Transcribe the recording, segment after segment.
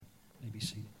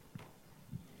seated.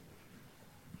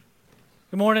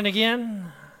 Good morning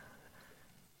again.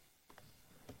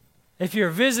 If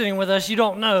you're visiting with us, you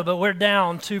don't know, but we're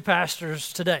down 2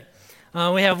 pastors today.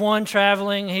 We have one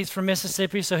traveling. He's from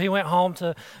Mississippi, so he went home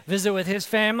to visit with his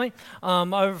family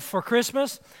over for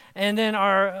Christmas. And then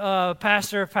our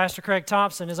Pastor Craig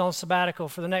Thompson, is on sabbatical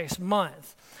for the next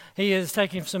month. He is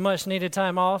taking some much-needed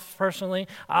time off, personally.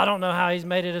 I don't know how he's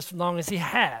made it as long as he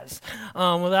has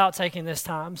without taking this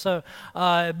time. So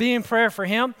be in prayer for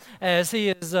him as he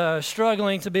is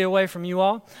struggling to be away from you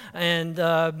all, and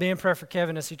be in prayer for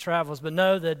Kevin as he travels. But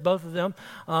know that both of them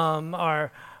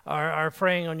are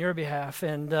praying on your behalf.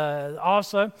 And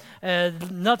also,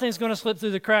 nothing's going to slip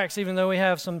through the cracks, even though we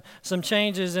have some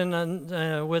changes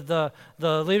with the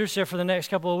leadership for the next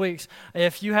couple of weeks.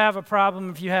 If you have a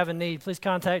problem, if you have a need, please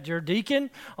contact your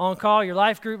deacon on call, your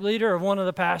life group leader, or one of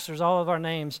the pastors. All of our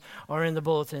names are in the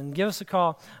bulletin. Give us a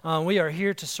call. We are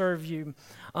here to serve you.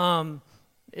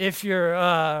 If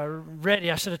you're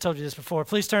ready, I should have told you this before.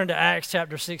 Please turn to Acts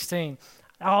chapter 16.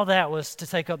 All that was to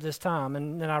take up this time,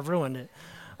 and I've ruined it.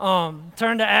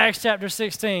 Turn to Acts chapter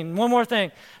 16. One more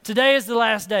thing. Today is the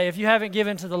last day. If you haven't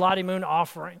given to the Lottie Moon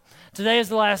offering, today is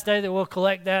the last day that we'll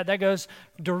collect that. That goes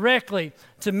directly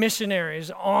to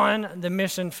missionaries on the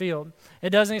mission field.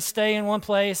 It doesn't stay in one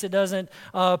place. It doesn't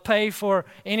pay for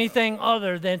anything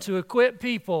other than to equip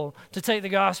people to take the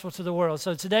gospel to the world.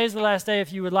 So today's the last day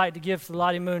if you would like to give to the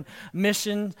Lottie Moon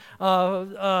mission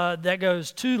that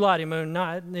goes to Lottie Moon.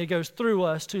 It goes through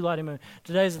us to Lottie Moon.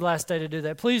 Today's the last day to do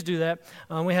that. Please do that.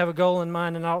 We have a goal in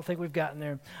mind, and I don't think we've gotten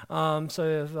there.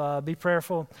 So be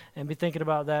prayerful and be thinking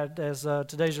about that as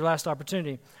today's your last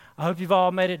opportunity. I hope you've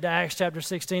all made it to Acts chapter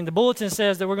 16. The bulletin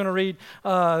says that we're going to read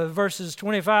verses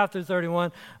 25 through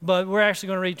 31, but we're actually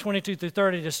going to read 22 through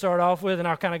 30 to start off with, and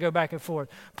I'll kind of go back and forth.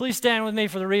 Please stand with me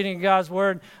for the reading of God's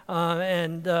Word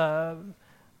and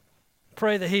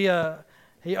pray that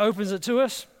He opens it to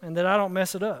us and that I don't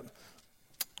mess it up.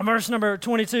 Verse number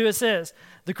 22, it says,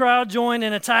 "The crowd joined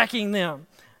in attacking them."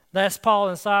 That's Paul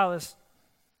and Silas.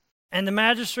 "And the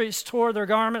magistrates tore their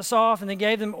garments off, and they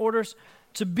gave them orders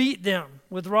to beat them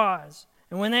with rods.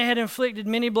 And when they had inflicted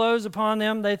many blows upon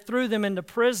them, they threw them into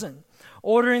prison,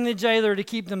 ordering the jailer to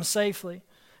keep them safely.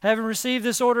 Having received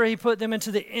this order, he put them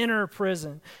into the inner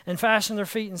prison and fastened their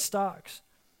feet in stocks.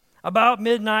 About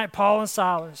midnight, Paul and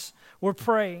Silas were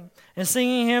praying and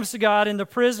singing hymns to God, and the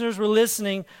prisoners were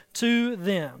listening to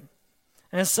them.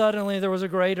 And suddenly there was a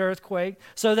great earthquake,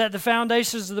 so that the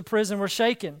foundations of the prison were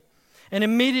shaken. And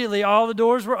immediately all the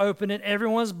doors were opened and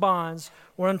everyone's bonds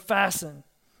were unfastened.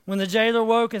 When the jailer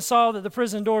woke and saw that the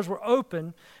prison doors were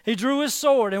open, he drew his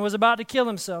sword and was about to kill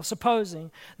himself, supposing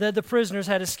that the prisoners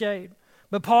had escaped.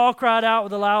 But Paul cried out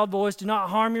with a loud voice, 'Do not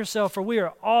harm yourself, for we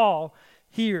are all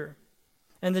here.'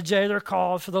 And the jailer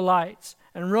called for the lights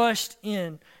and rushed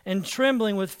in, and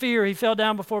trembling with fear, he fell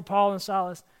down before Paul and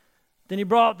Silas. Then he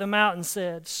brought them out and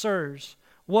said, 'Sirs,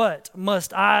 what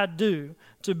must I do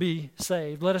to be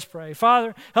saved?'" Let us pray.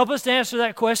 Father, help us to answer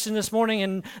that question this morning,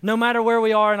 and no matter where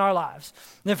we are in our lives.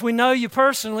 And if we know you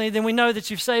personally, then we know that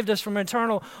you've saved us from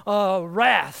eternal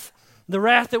wrath. The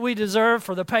wrath that we deserve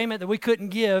for the payment that we couldn't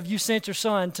give. You sent your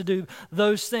Son to do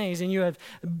those things, and you have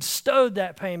bestowed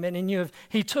that payment, and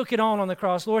He took it on the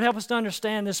cross. Lord, help us to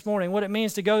understand this morning what it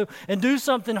means to go and do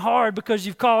something hard because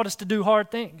you've called us to do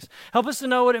hard things. Help us to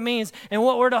know what it means and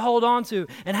what we're to hold on to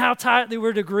and how tightly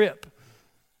we're to grip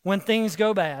when things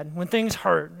go bad, when things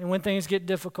hurt, and when things get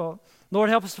difficult. Lord,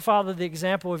 help us to follow the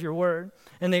example of your word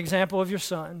and the example of your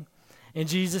Son. In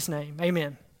Jesus' name,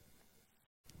 amen.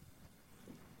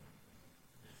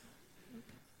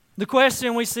 The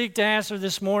question we seek to answer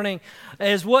this morning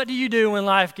is, what do you do when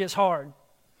life gets hard?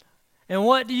 And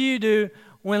what do you do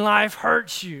when life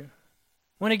hurts you,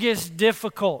 when it gets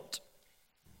difficult?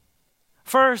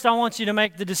 First, I want you to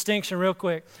make the distinction real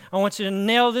quick. I want you to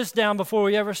nail this down before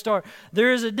we ever start.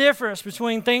 There is a difference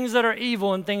between things that are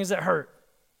evil and things that hurt.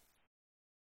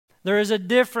 There is a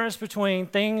difference between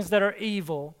things that are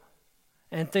evil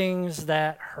and things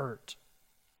that hurt.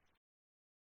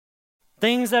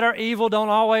 Things that are evil don't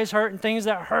always hurt, and things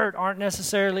that hurt aren't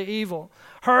necessarily evil.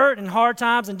 Hurt and hard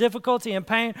times and difficulty and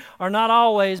pain are not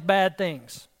always bad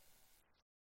things.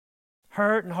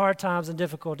 Hurt and hard times and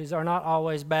difficulties are not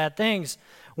always bad things.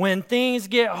 When things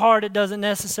get hard, it doesn't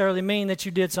necessarily mean that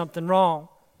you did something wrong.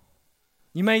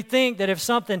 You may think that if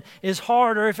something is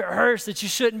hard or if it hurts that you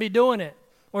shouldn't be doing it,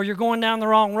 or you're going down the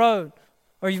wrong road,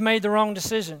 or you've made the wrong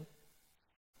decision.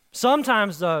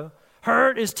 Sometimes, though,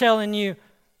 hurt is telling you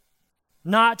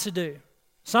not to do.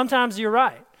 Sometimes you're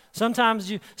right.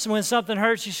 Sometimes when something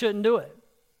hurts, you shouldn't do it.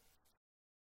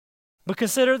 But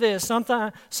consider this,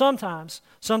 sometimes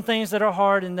some things that are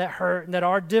hard and that hurt and that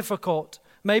are difficult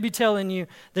may be telling you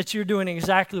that you're doing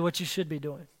exactly what you should be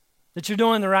doing, that you're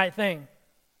doing the right thing.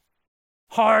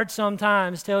 Hard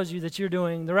sometimes tells you that you're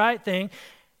doing the right thing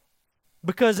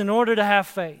because in order to have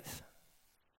faith,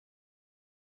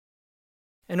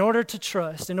 in order to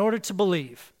trust, in order to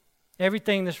believe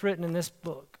everything that's written in this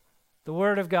book, the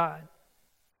Word of God,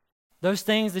 those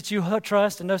things that you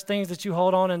trust and those things that you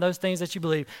hold on and those things that you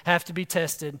believe have to be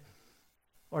tested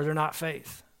or they're not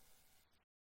faith.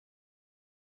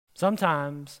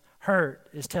 Sometimes hurt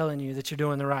is telling you that you're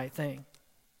doing the right thing.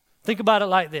 Think about it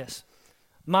like this.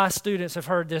 My students have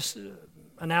heard this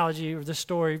analogy or this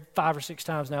story 5 or 6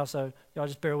 times now, so y'all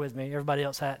just bear with me. Everybody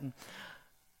else hadn't.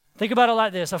 Think about it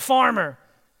like this. A farmer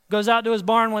goes out to his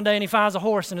barn one day and he finds a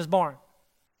horse in his barn.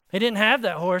 He didn't have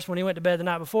that horse when he went to bed the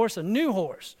night before, so a new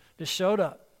horse just showed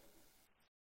up.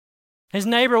 His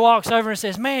neighbor walks over and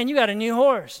says, "Man, you got a new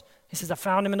horse." He says, "I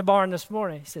found him in the barn this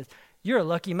morning." He says, "You're a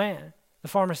lucky man." The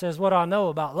farmer says, "What do I know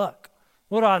about luck?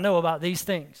 What do I know about these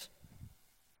things?"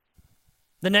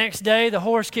 The next day, the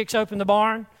horse kicks open the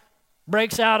barn,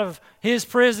 breaks out of his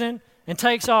prison, and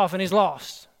takes off, and he's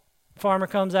lost. The farmer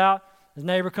comes out, his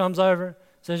neighbor comes over,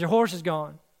 says, "Your horse is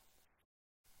gone."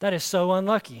 "That is so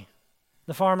unlucky."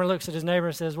 The farmer looks at his neighbor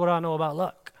and says, "What do I know about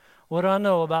luck? What do I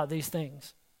know about these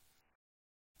things?"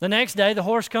 The next day, the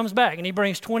horse comes back, and he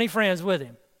brings 20 friends with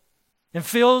him and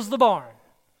fills the barn.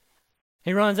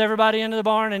 He runs everybody into the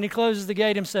barn, and he closes the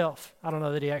gate himself. I don't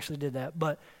know that he actually did that,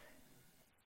 but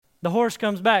the horse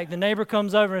comes back. The neighbor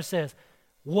comes over and says,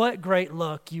 "What great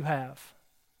luck you have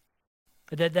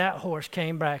that horse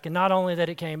came back. And not only that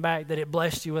it came back, that it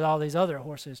blessed you with all these other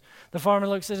horses." The farmer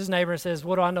looks at his neighbor and says,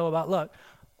 "What do I know about luck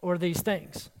or these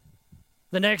things?"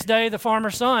 The next day, the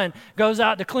farmer's son goes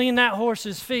out to clean that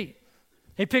horse's feet.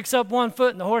 He picks up one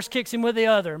foot, and the horse kicks him with the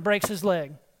other and breaks his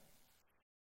leg.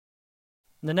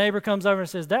 And the neighbor comes over and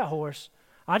says, "That horse,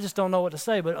 I just don't know what to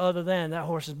say, but other than that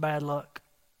horse is bad luck."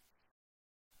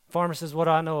 The farmer says, "What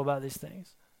do I know about these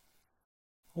things?"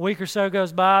 A week or so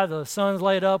goes by, the son's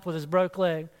laid up with his broke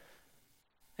leg,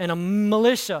 and a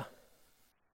militia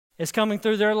is coming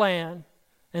through their land,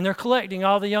 and they're collecting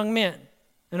all the young men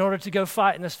in order to go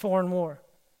fight in this foreign war.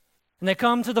 And they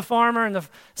come to the farmer and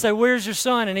say, "Where's your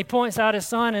son?" And he points out his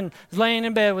son and is laying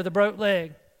in bed with a broke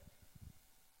leg.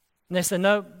 And they say,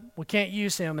 "Nope, we can't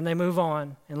use him." And they move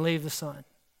on and leave the son.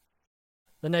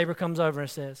 The neighbor comes over and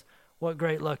says, "What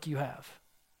great luck you have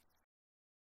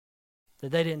that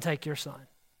they didn't take your son."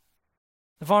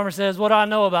 The farmer says, "What do I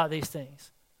know about these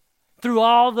things?" Through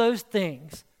all those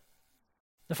things,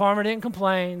 the farmer didn't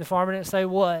complain. The farmer didn't say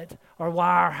what or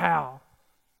why or how.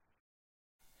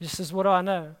 He just says, "What do I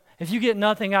know?" If you get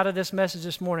nothing out of this message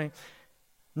this morning,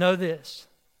 know this.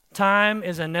 Time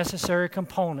is a necessary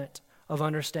component of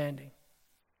understanding.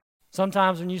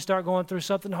 Sometimes when you start going through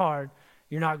something hard,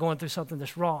 you're not going through something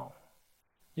that's wrong.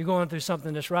 You're going through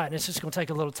something that's right, and it's just going to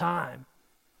take a little time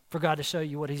for God to show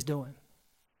you what He's doing.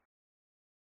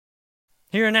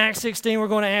 Here in Acts 16, we're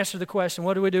going to answer the question,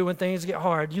 what do we do when things get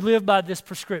hard? You live by this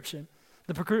prescription.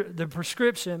 The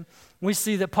prescription we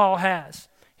see that Paul has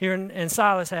here and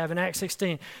Silas have in Acts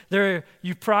 16. There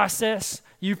you process,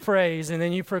 you praise, and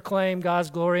then you proclaim God's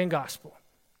glory and gospel.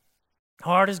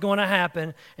 Hard is going to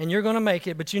happen, and you're going to make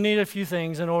it, but you need a few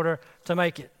things in order to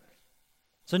make it.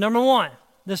 So number one,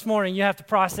 this morning, you have to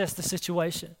process the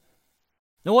situation.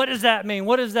 Now, what does that mean?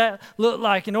 What does that look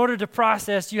like? In order to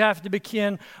process, you have to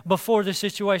begin before the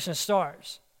situation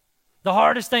starts. The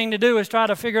hardest thing to do is try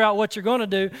to figure out what you're going to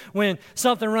do when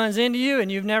something runs into you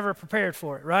and you've never prepared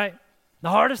for it, right? The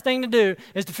hardest thing to do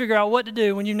is to figure out what to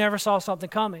do when you never saw something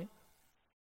coming.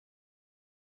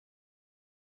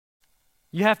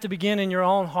 You have to begin in your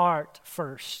own heart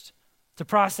first. To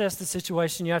process the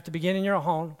situation, you have to begin in your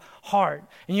own heart.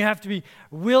 And you have to be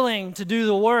willing to do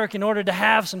the work in order to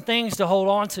have some things to hold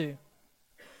on to.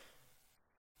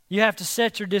 You have to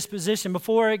set your disposition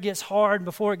before it gets hard,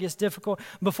 before it gets difficult,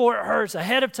 before it hurts,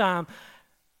 ahead of time,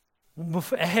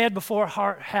 before it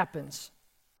happens.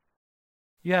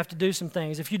 You have to do some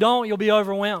things. If you don't, you'll be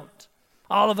overwhelmed.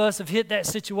 All of us have hit that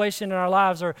situation in our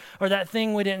lives or that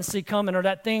thing we didn't see coming or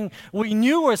that thing we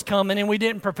knew was coming and we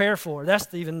didn't prepare for.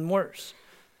 That's even worse.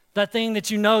 That thing that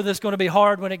you know that's going to be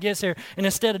hard when it gets here, and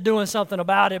instead of doing something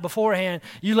about it beforehand,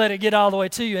 you let it get all the way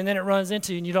to you and then it runs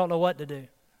into you and you don't know what to do.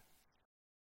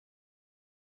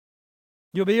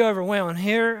 You'll be overwhelmed.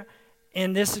 Here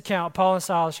in this account, Paul and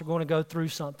Silas are going to go through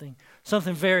something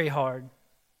very hard.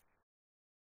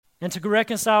 And to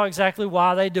reconcile exactly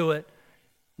why they do it,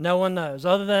 no one knows,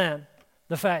 other than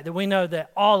the fact that we know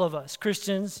that all of us,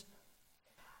 Christians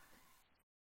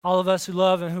All of us who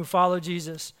love and who follow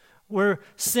Jesus, we're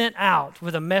sent out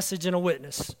with a message and a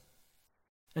witness.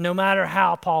 And no matter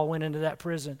how Paul went into that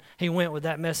prison, he went with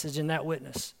that message and that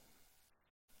witness.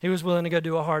 He was willing to go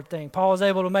do a hard thing. Paul was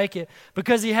able to make it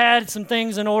because he had some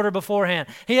things in order beforehand.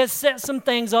 He had set some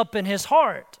things up in his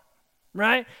heart,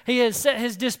 right? He had set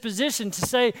his disposition to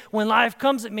say, when life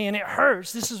comes at me and it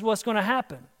hurts, this is what's going to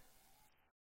happen.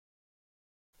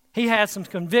 He had some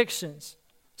convictions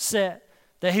set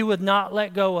that he would not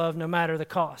let go of no matter the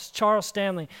cost. Charles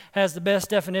Stanley has the best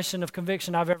definition of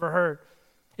conviction I've ever heard.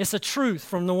 It's a truth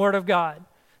from the Word of God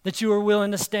that you are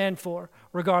willing to stand for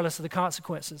regardless of the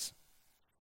consequences.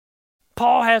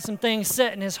 Paul had some things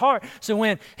set in his heart. So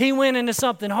when he went into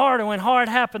something hard, or when hard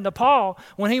happened to Paul,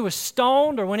 when he was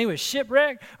stoned, or when he was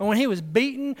shipwrecked, or when he was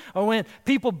beaten, or when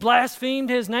people blasphemed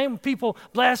his name, when people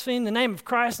blasphemed the name of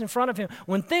Christ in front of him,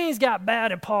 when things got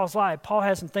bad in Paul's life, Paul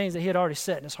had some things that he had already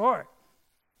set in his heart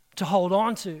to hold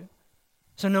on to.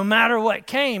 So no matter what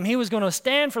came, he was going to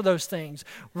stand for those things,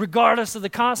 regardless of the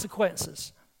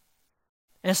consequences.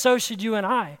 And so should you and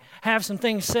I have some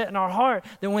things set in our heart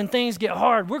that when things get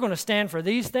hard, we're going to stand for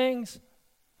these things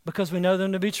because we know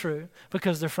them to be true,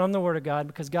 because they're from the Word of God,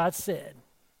 because God said.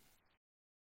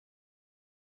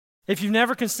 If you've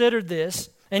never considered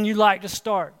this and you'd like to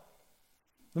start,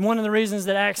 one of the reasons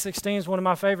that Acts 16 is one of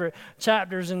my favorite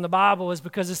chapters in the Bible is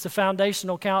because it's the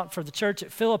foundational account for the church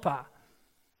at Philippi.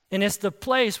 And it's the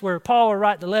place where Paul will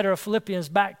write the letter of Philippians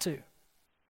back to.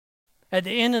 At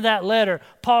the end of that letter,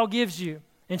 Paul gives you,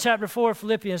 in chapter 4 of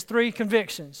Philippians, 3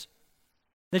 convictions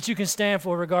that you can stand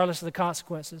for regardless of the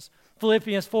consequences.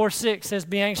 Philippians 4:6 says,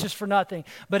 be anxious for nothing,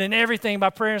 but in everything by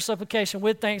prayer and supplication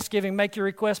with thanksgiving, make your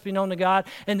requests be known to God,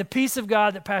 and the peace of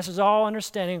God that passes all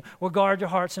understanding will guard your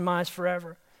hearts and minds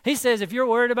forever. He says if you're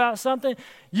worried about something,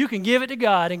 you can give it to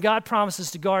God, and God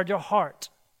promises to guard your heart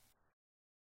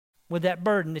with that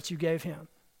burden that you gave him.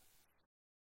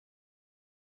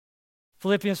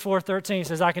 Philippians 4:13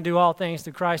 says, I can do all things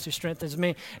through Christ who strengthens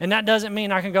me. And that doesn't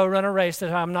mean I can go run a race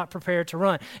that I'm not prepared to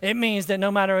run. It means that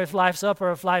no matter if life's up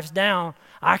or if life's down,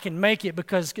 I can make it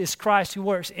because it's Christ who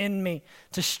works in me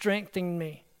to strengthen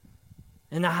me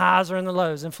in the highs or in the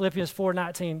lows. And Philippians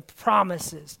 4:19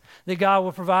 promises that God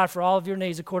will provide for all of your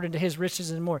needs according to his riches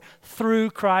and more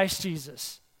through Christ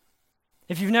Jesus.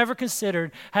 If you've never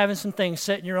considered having some things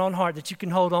set in your own heart that you can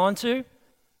hold on to,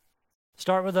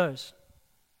 start with those.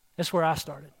 That's where I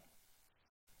started.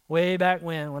 Way back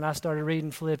when I started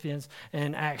reading Philippians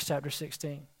and Acts chapter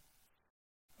 16.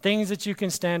 Things that you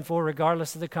can stand for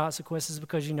regardless of the consequences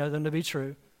because you know them to be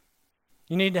true.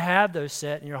 You need to have those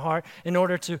set in your heart in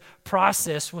order to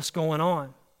process what's going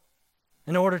on,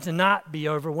 in order to not be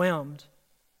overwhelmed.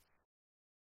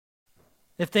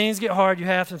 If things get hard, you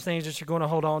have some things that you're going to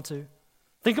hold on to.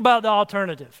 Think about the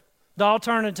alternative. The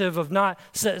alternative of not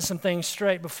setting some things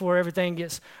straight before everything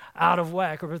gets out of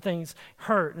whack or before things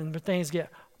hurt and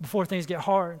before things get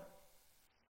hard.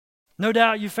 No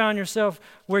doubt you found yourself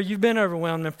where you've been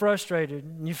overwhelmed and frustrated,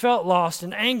 and you felt lost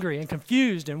and angry and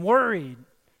confused and worried.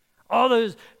 All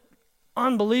those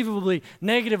unbelievably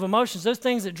negative emotions, those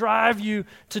things that drive you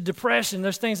to depression,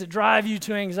 those things that drive you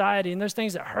to anxiety, and those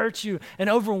things that hurt you and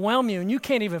overwhelm you, and you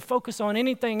can't even focus on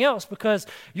anything else because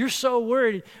you're so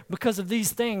worried because of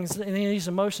these things and these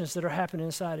emotions that are happening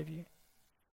inside of you.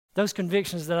 Those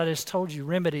convictions that I just told you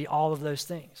remedy all of those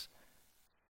things.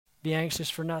 Be anxious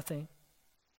for nothing.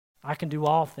 I can do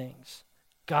all things.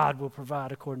 God will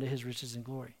provide according to his riches and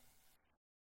glory.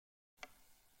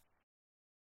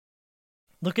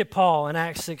 Look at Paul in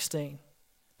Acts 16.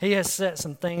 He has set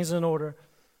some things in order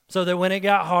so that when it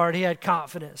got hard, he had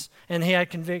confidence and he had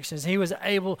convictions. He was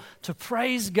able to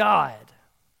praise God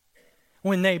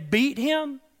when they beat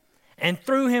him and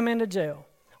threw him into jail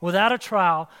without a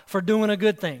trial for doing a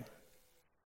good thing.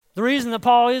 The reason that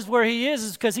Paul is where he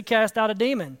is because he cast out a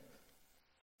demon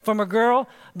from a girl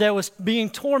that was being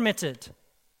tormented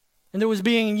and that was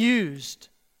being used.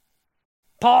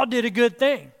 Paul did a good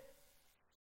thing.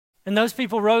 And those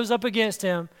people rose up against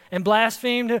him and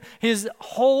blasphemed his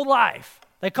whole life.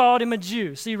 They called him a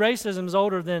Jew. See, racism is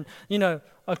older than,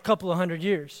 a couple of 100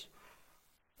 years.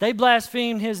 They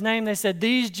blasphemed his name. They said,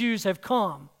 these Jews have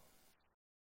come.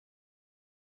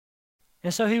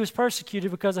 And so he was persecuted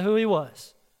because of who he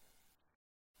was.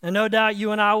 And no doubt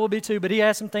you and I will be too, but he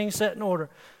had some things set in order.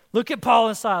 Look at Paul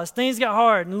and Silas. Things got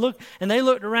hard, and they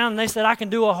looked around and they said, I can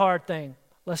do a hard thing.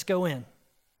 Let's go in.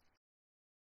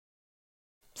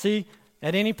 See,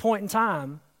 at any point in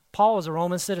time, Paul was a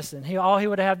Roman citizen. All he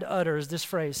would have to utter is this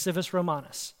phrase, civis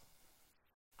Romanus.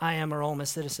 I am a Roman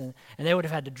citizen. And they would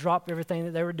have had to drop everything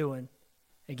that they were doing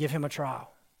and give him a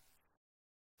trial.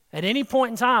 At any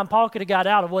point in time, Paul could have got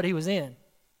out of what he was in.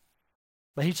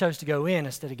 But he chose to go in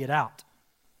instead of get out.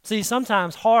 See,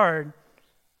 sometimes hard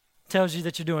tells you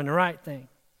that you're doing the right thing.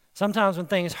 Sometimes when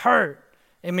things hurt,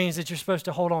 it means that you're supposed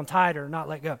to hold on tighter, not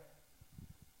let go.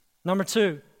 Number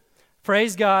 2,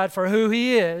 praise God for who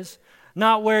he is,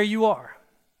 not where you are.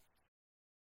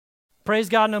 Praise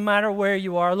God no matter where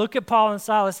you are. Look at Paul and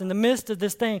Silas in the midst of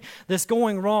this thing that's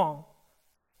going wrong.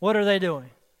 What are they doing?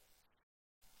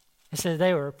 It says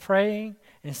they were praying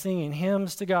and singing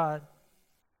hymns to God.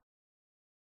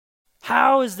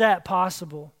 How is that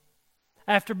possible?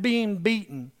 After being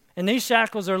beaten, and these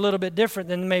shackles are a little bit different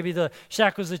than maybe the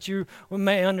shackles that you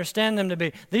may understand them to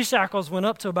be. These shackles went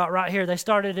up to about right here. They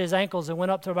started at his ankles and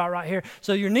went up to about right here.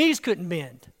 So your knees couldn't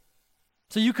bend.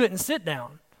 So you couldn't sit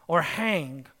down or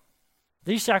hang.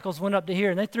 These shackles went up to here,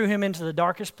 and they threw him into the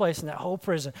darkest place in that whole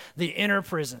prison, the inner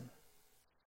prison.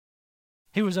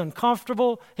 He was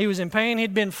uncomfortable. He was in pain.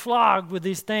 He'd been flogged with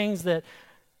these things that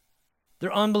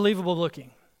they're unbelievable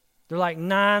looking. They're like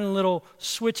 9 little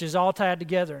switches all tied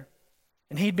together.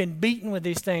 And he'd been beaten with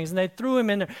these things, and they threw him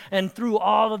in there. And through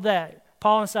all of that,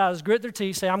 Paul and Silas grit their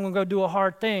teeth, say, I'm going to go do a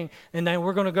hard thing, and then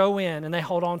we're going to go in, and they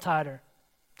hold on tighter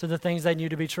to the things they knew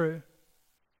to be true.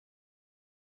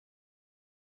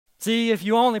 See, if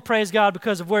you only praise God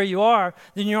because of where you are,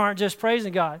 then you aren't just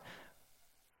praising God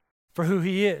for who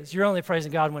he is. You're only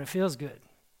praising God when it feels good.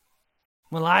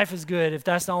 When life is good, if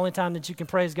that's the only time that you can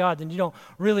praise God, then you don't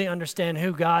really understand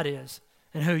who God is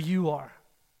and who you are.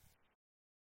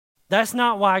 That's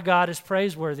not why God is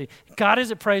praiseworthy. God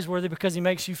isn't praiseworthy because he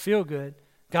makes you feel good.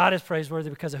 God is praiseworthy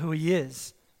because of who he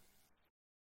is.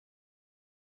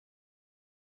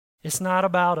 It's not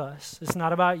about us. It's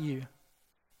not about you.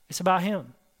 It's about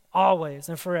him, always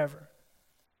and forever.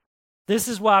 This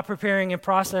is why preparing and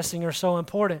processing are so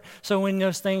important. So when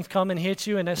those things come and hit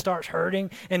you and it starts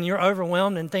hurting and you're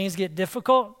overwhelmed and things get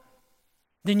difficult,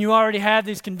 then you already have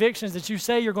these convictions that you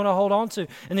say you're going to hold on to.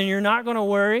 And then you're not going to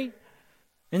worry.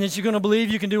 And that you're going to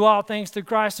believe you can do all things through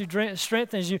Christ who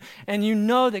strengthens you. And you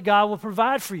know that God will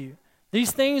provide for you.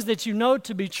 These things that you know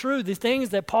to be true, the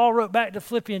things that Paul wrote back to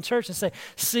Philippian church and say,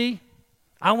 see,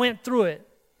 I went through it.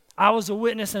 I was a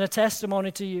witness and a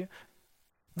testimony to you.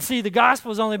 See, the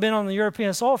gospel has only been on the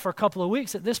European soil for a couple of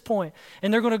weeks at this point.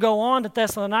 And they're going to go on to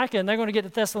Thessalonica, and they're going to get to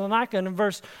Thessalonica. And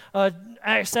in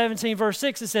Acts 17, verse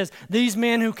 6, it says, these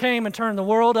men who came and turned the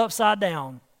world upside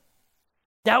down.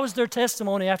 That was their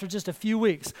testimony after just a few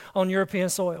weeks on European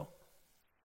soil.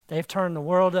 They've turned the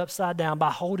world upside down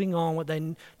by holding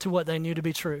on to what they knew to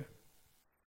be true.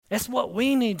 That's what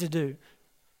we need to do.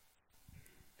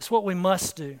 It's what we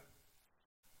must do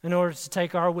in order to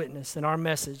take our witness and our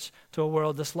message to a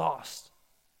world that's lost.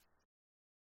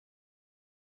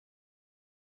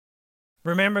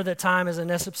 Remember that time is a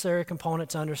necessary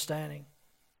component to understanding.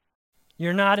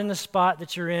 You're not in the spot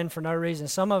that you're in for no reason.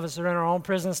 Some of us are in our own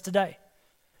prisons today,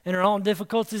 in our own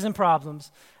difficulties and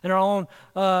problems, in our own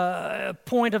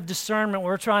point of discernment.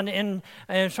 We're trying to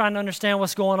understand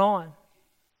what's going on,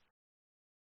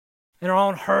 in our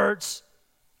own hurts,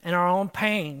 in our own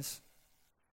pains.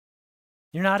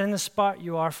 You're not in the spot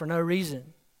you are for no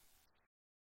reason.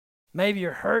 Maybe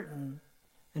you're hurting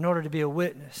in order to be a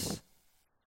witness.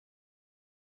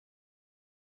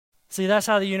 See, that's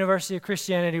how the University of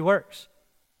Christianity works.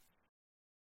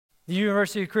 The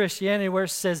University of Christianity where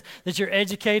it says that you're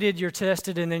educated, you're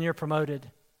tested, and then you're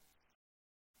promoted.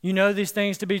 You know these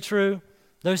things to be true.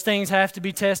 Those things have to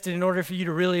be tested in order for you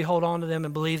to really hold on to them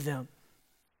and believe them.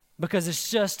 Because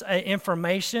it's just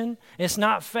information. It's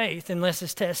not faith unless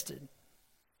it's tested.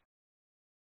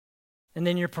 And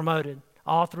then you're promoted.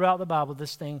 All throughout the Bible,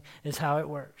 this thing is how it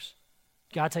works.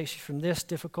 God takes you from this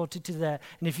difficulty to that.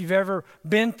 And if you've ever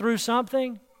been through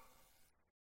something,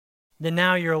 then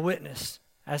now you're a witness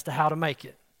as to how to make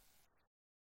it.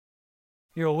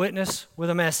 You're a witness with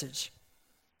a message.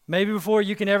 Maybe before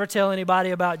you can ever tell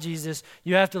anybody about Jesus,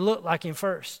 you have to look like him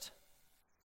first.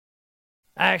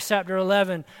 Acts chapter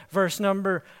 11, verse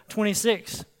number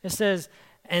 26, it says,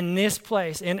 in this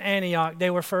place, in Antioch, they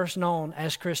were first known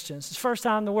as Christians. It's the first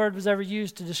time the word was ever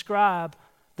used to describe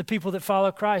the people that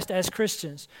follow Christ as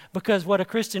Christians. Because what a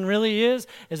Christian really is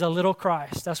a little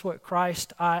Christ. That's what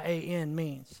Christ, I-A-N,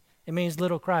 means. It means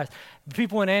little Christ. The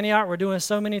people in Antioch were doing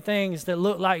so many things that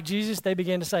looked like Jesus, they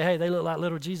began to say, hey, they look like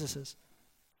little Jesuses.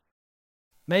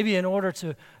 Maybe in order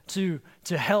to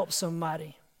help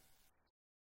somebody,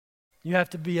 you have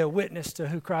to be a witness to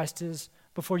who Christ is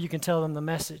before you can tell them the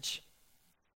message.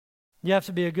 You have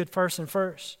to be a good person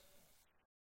first.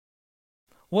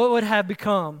 What would have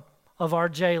become of our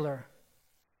jailer?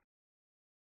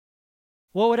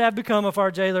 What would have become of our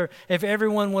jailer if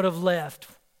everyone would have left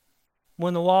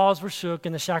when the walls were shook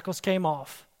and the shackles came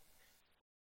off?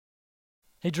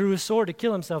 He drew his sword to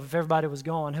kill himself. If everybody was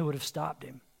gone, who would have stopped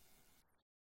him?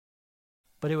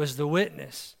 But it was the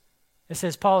witness. It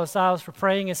says Paul and Silas were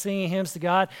praying and singing hymns to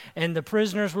God, and the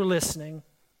prisoners were listening.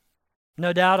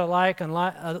 No doubt a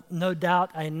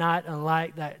night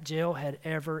unlike that jail had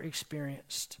ever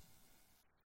experienced.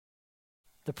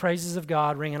 The praises of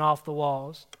God ringing off the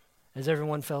walls as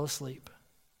everyone fell asleep.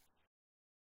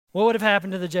 What would have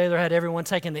happened to the jailer had everyone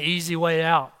taken the easy way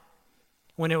out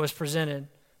when it was presented?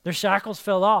 Their shackles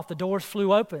fell off. The doors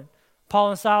flew open. Paul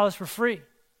and Silas were free.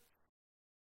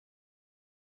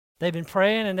 They've been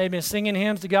praying and they've been singing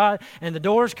hymns to God, and the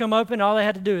doors come open. All they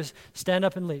had to do is stand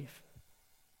up and leave.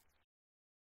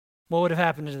 What would have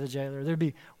happened to the jailer? There'd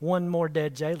be one more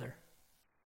dead jailer.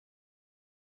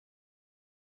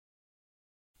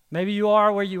 Maybe you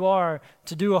are where you are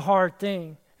to do a hard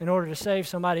thing in order to save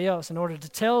somebody else, in order to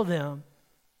tell them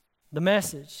the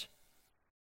message,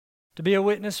 to be a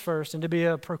witness first and to be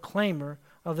a proclaimer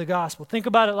of the gospel. Think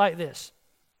about it like this.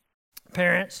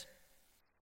 Parents,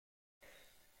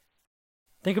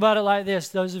 think about it like this.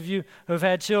 Those of you who have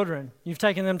had children, you've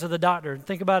taken them to the doctor.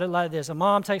 Think about it like this. A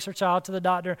mom takes her child to the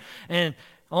doctor, and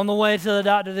on the way to the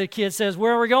doctor, the kid says,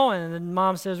 "Where are we going?" And the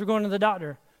mom says, "We're going to the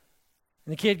doctor."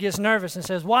 And the kid gets nervous and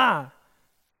says, "Why?"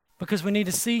 "Because we need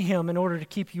to see him in order to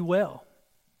keep you well.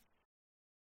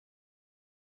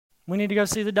 We need to go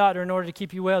see the doctor in order to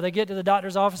keep you well." They get to the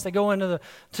doctor's office. They go into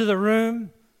the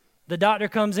room. The doctor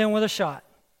comes in with a shot.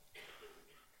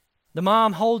 The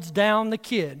mom holds down the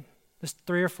kid, this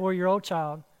 3 or 4-year-old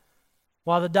child,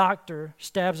 while the doctor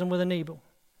stabs him with a needle.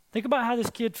 Think about how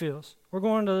this kid feels. We're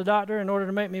going to the doctor in order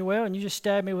to make me well, and you just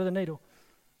stab me with a needle.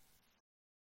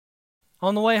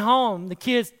 On the way home, the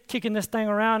kid's kicking this thing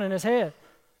around in his head.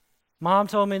 Mom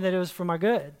told me that it was for my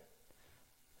good.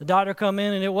 The doctor come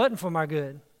in and it wasn't for my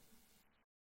good.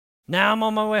 Now I'm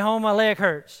on my way home, my leg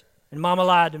hurts, and Mama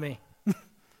lied to me.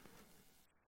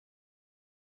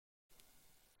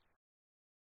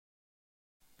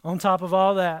 On top of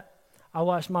all that, I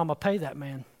watched Mama pay that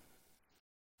man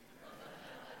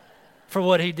for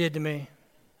what he did to me.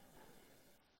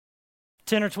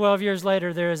 10 or 12 years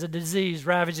later, there is a disease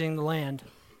ravaging the land.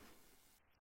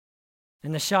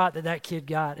 And the shot that kid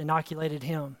got inoculated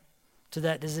him to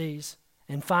that disease.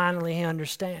 And finally he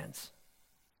understands.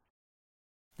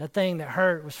 That thing that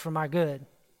hurt was for my good.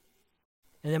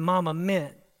 And then Mama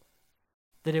meant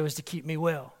that it was to keep me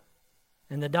well.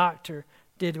 And the doctor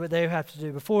did what they have to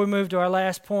do. Before we move to our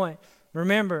last point,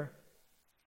 remember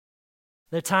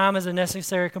that time is a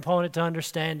necessary component to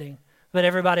understanding, but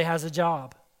everybody has a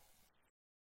job.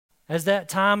 As that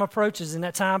time approaches and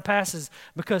that time passes,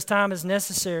 because time is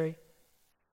necessary,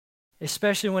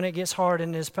 especially when it gets hard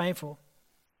and is painful.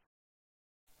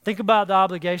 Think about the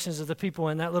obligations of the people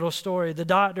in that little story. The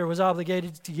doctor was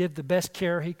obligated to give the best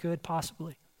care he could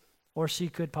possibly, or she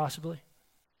could possibly.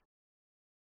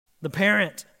 The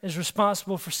parent is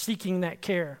responsible for seeking that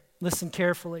care. Listen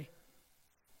carefully.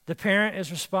 The parent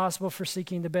is responsible for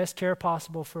seeking the best care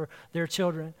possible for their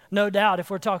children. No doubt,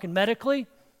 if we're talking medically,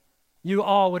 you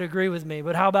all would agree with me,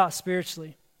 but how about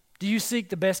spiritually? Do you seek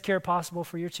the best care possible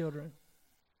for your children?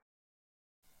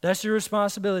 That's your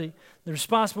responsibility. They're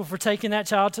responsible for taking that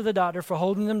child to the doctor, for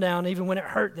holding them down even when it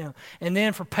hurt them, and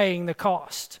then for paying the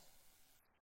cost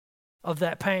of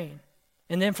that pain,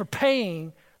 and then for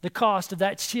paying the cost of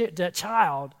that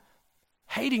child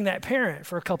hating that parent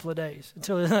for a couple of days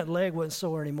until that leg wasn't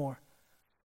sore anymore.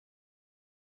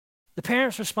 The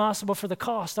parent's responsible for the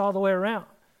cost all the way around.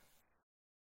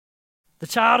 The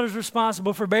child is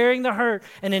responsible for bearing the hurt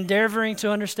and endeavoring to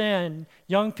understand.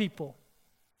 Young people,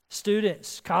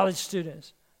 students, college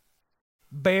students,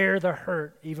 bear the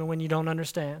hurt even when you don't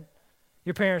understand.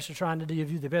 Your parents are trying to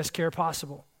give you the best care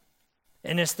possible.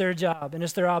 And it's their job and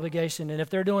it's their obligation. And if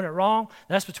they're doing it wrong,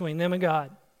 that's between them and God.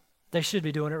 They should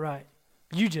be doing it right.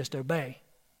 You just obey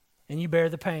and you bear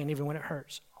the pain even when it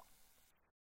hurts.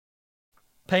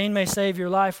 Pain may save your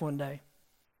life one day,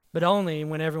 but only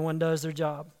when everyone does their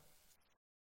job.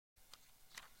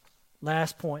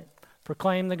 Last point,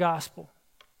 proclaim the gospel.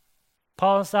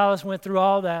 Paul and Silas went through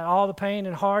all that, all the pain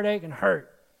and heartache and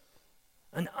hurt.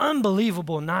 An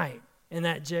unbelievable night in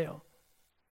that jail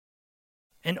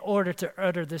in order to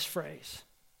utter this phrase.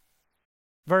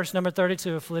 Verse number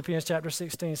 32 of Philippians chapter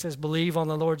 16 says, "Believe on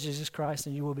the Lord Jesus Christ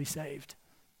and you will be saved."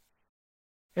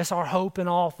 It's our hope in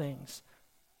all things.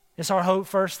 It's our hope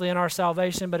firstly in our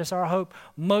salvation, but it's our hope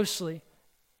mostly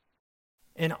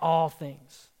in all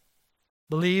things.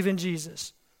 Believe in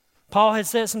Jesus. Paul had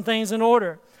set some things in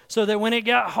order so that when it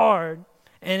got hard,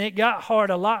 and it got hard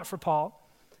a lot for Paul,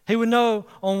 he would know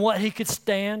on what he could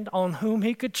stand, on whom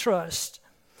he could trust,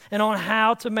 and on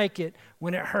how to make it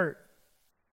when it hurt.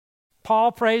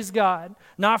 Paul praised God,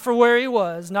 not for where he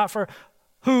was, not for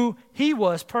who he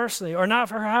was personally, or not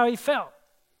for how he felt,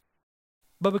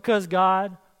 but because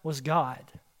God was God.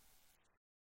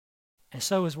 And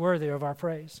so is worthy of our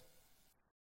praise.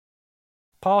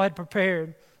 Paul had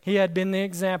prepared. He had been the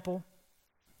example.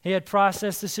 He had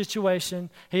processed the situation.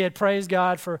 He had praised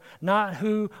God for not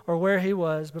who or where he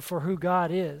was, but for who God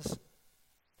is.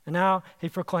 And now he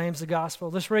proclaims the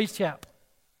gospel. Let's recap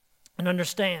and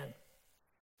understand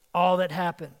all that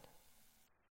happened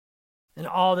and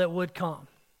all that would come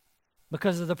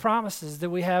because of the promises that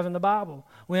we have in the Bible.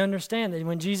 We understand that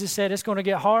when Jesus said it's going to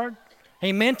get hard,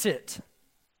 he meant it.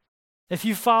 If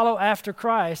you follow after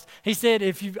Christ, he said,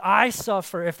 I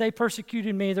suffer, if they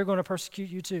persecuted me, they're going to persecute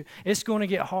you too. It's going to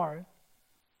get hard.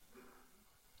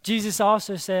 Jesus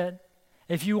also said,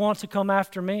 if you want to come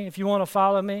after me, if you want to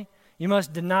follow me, you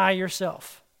must deny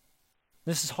yourself.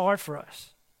 This is hard for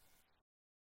us.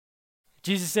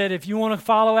 Jesus said, if you want to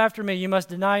follow after me, you must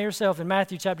deny yourself. In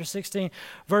Matthew chapter 16,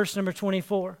 verse number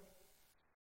 24.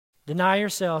 Deny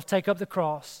yourself, take up the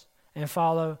cross, and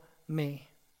follow me.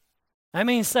 That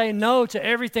means say no to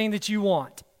everything that you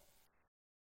want.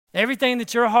 Everything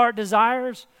that your heart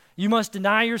desires, you must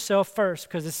deny yourself first,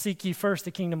 because it's seek ye first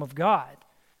the kingdom of God.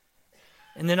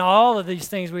 And then all of these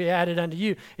things we added unto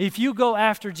you. If you go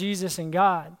after Jesus and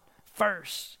God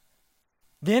first,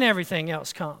 then everything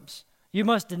else comes. You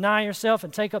must deny yourself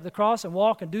and take up the cross and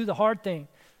walk and do the hard thing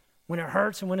when it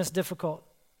hurts and when it's difficult.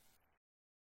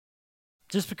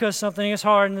 Just because something is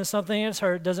hard and then something is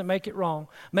hurt doesn't make it wrong.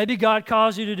 Maybe God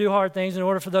calls you to do hard things in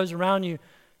order for those around you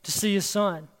to see his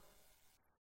son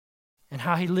and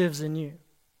how he lives in you.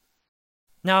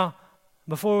 Now,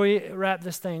 before we wrap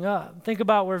this thing up, think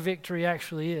about where victory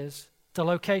actually is, the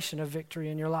location of victory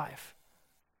in your life.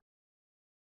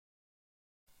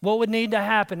 What would need to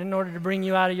happen in order to bring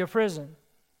you out of your prison?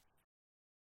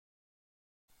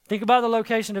 Think about the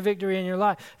location of victory in your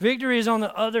life. Victory is on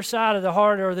the other side of the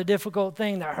hard or the difficult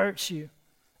thing that hurts you.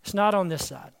 It's not on this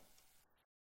side.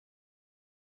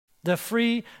 The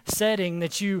free setting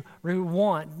that you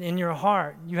want in your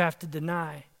heart, you have to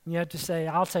deny. You have to say,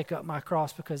 I'll take up my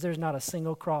cross, because there's not a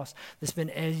single cross that's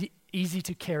been easy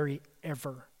to carry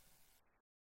ever.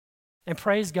 And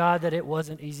praise God that it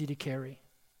wasn't easy to carry.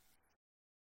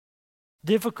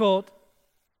 Difficult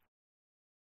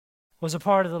was a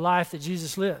part of the life that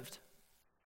Jesus lived.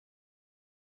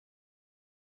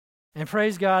 And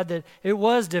praise God that it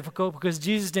was difficult, because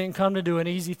Jesus didn't come to do an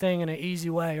easy thing in an easy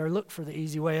way or look for the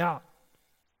easy way out.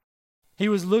 He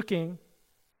was looking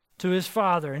to his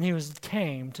Father, and he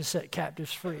came to set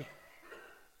captives free.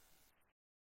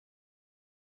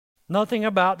 Nothing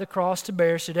about the cross to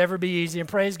bear should ever be easy, and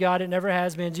praise God, it never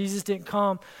has been. Jesus didn't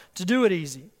come to do it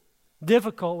easy.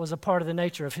 Difficult was a part of the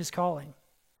nature of his calling.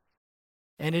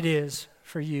 And it is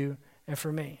for you and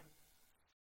for me.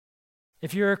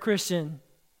 If you're a Christian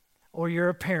or you're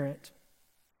a parent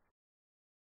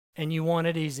and you want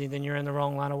it easy, then you're in the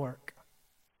wrong line of work.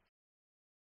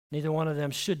 Neither one of them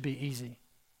should be easy.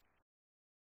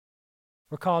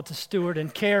 We're called to steward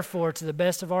and care for, to the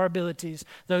best of our abilities,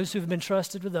 those who've been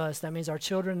trusted with us. That means our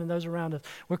children and those around us.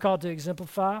 We're called to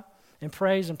exemplify and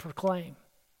praise and proclaim.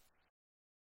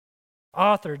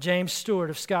 Author James Stewart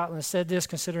of Scotland said this,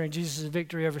 considering Jesus'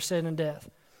 victory over sin and death.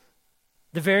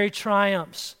 The very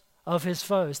triumphs of his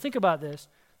foes. Think about this.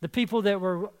 The people that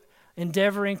were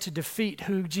endeavoring to defeat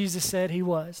who Jesus said he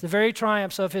was. The very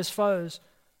triumphs of his foes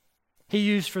he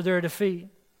used for their defeat.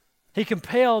 He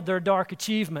compelled their dark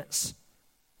achievements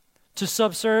to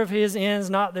subserve his ends,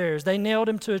 not theirs. They nailed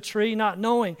him to a tree, not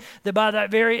knowing that by that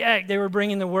very act they were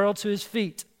bringing the world to his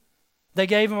feet. They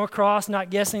gave him a cross, not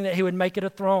guessing that he would make it a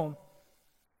throne.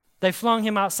 They flung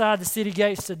him outside the city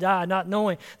gates to die, not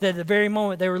knowing that at the very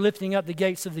moment they were lifting up the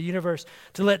gates of the universe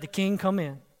to let the king come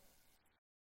in.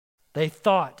 They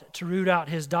thought to root out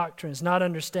his doctrines, not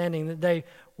understanding that they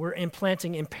were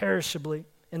implanting imperishably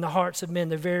in the hearts of men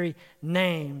the very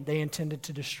name they intended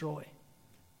to destroy.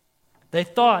 They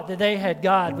thought that they had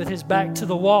God with his back to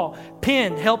the wall,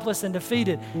 pinned, helpless, and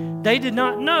defeated. They did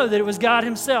not know that it was God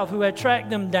himself who had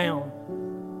tracked them down.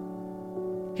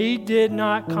 He did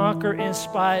not conquer in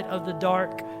spite of the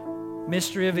dark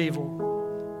mystery of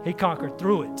evil. He conquered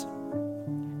through it.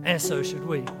 And so should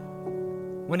we.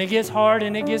 When it gets hard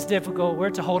and it gets difficult, we're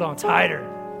to hold on tighter.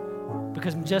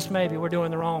 Because just maybe we're not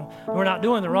doing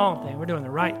the wrong thing, we're doing the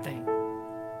right thing.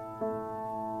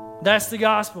 That's the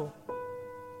gospel.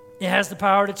 It has the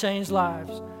power to change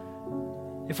lives.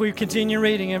 If we continue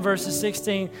reading in chapter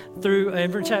 16,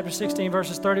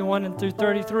 verses 31 and through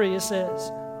 33, it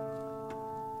says,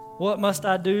 what must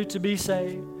I do to be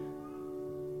saved?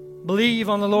 Believe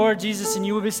on the Lord Jesus and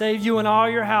you will be saved, you and all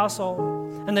your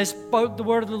household. And they spoke the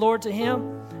word of the Lord to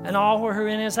him and all who were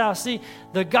in his house. See,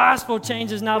 the gospel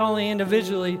changes not only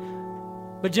individually,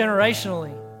 but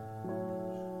generationally.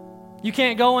 You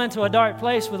can't go into a dark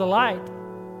place with a light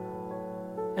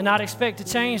and not expect to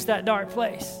change that dark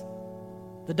place.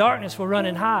 The darkness will run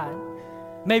and hide.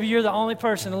 Maybe you're the only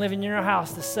person living in your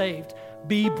house that's saved.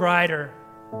 Be brighter.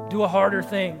 Do a harder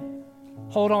thing.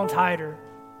 Hold on tighter.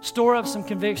 Store up some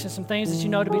convictions, some things that you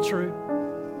know to be true.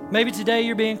 Maybe today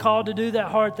you're being called to do that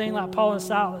hard thing like Paul and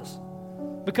Silas,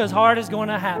 because hard is going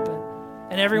to happen,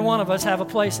 and every one of us have a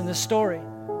place in this story.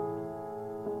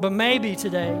 But maybe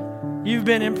today you've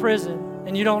been in prison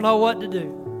and you don't know what to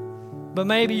do. But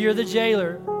maybe you're the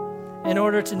jailer. In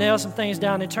order to nail some things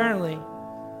down eternally,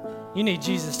 you need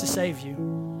Jesus to save you.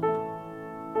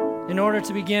 In order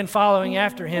to begin following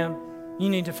after him, you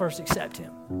need to first accept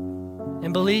him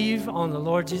and believe on the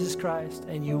Lord Jesus Christ,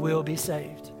 and you will be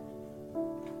saved.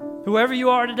 Whoever you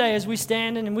are today, as we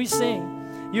stand and we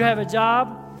sing, you have a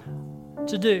job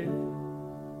to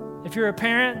do. If you're a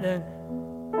parent, then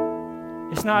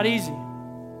it's not easy.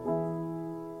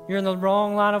 You're in the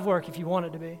wrong line of work if you want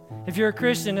it to be. If you're a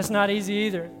Christian, it's not easy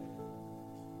either.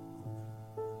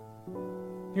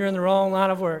 You're in the wrong line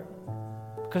of work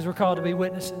because we're called to be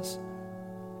witnesses.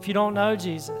 If you don't know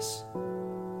Jesus,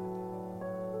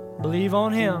 believe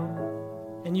on him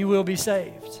and you will be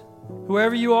saved.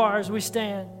 Whoever you are, as we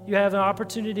stand, you have an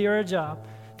opportunity or a job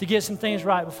to get some things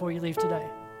right before you leave today.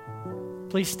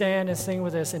 Please stand and sing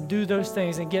with us and do those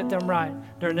things and get them right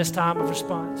during this time of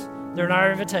response, during our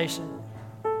invitation.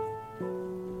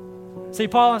 See,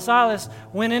 Paul and Silas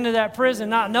went into that prison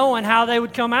not knowing how they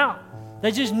would come out.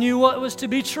 They just knew what was to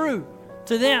be true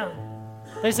to them.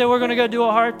 They said, we're going to go do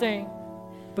a hard thing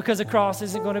because the cross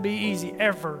isn't going to be easy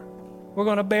ever. We're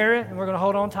going to bear it and we're going to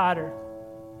hold on tighter.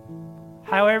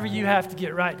 However you have to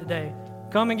get right today,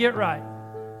 come and get right.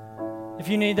 If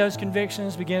you need those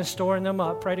convictions, begin storing them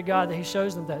up. Pray to God that he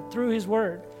shows them that through his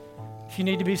word. If you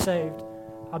need to be saved,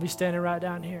 I'll be standing right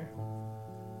down here.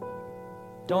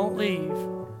 Don't leave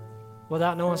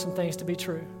without knowing some things to be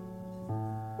true.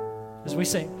 As we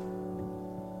sing.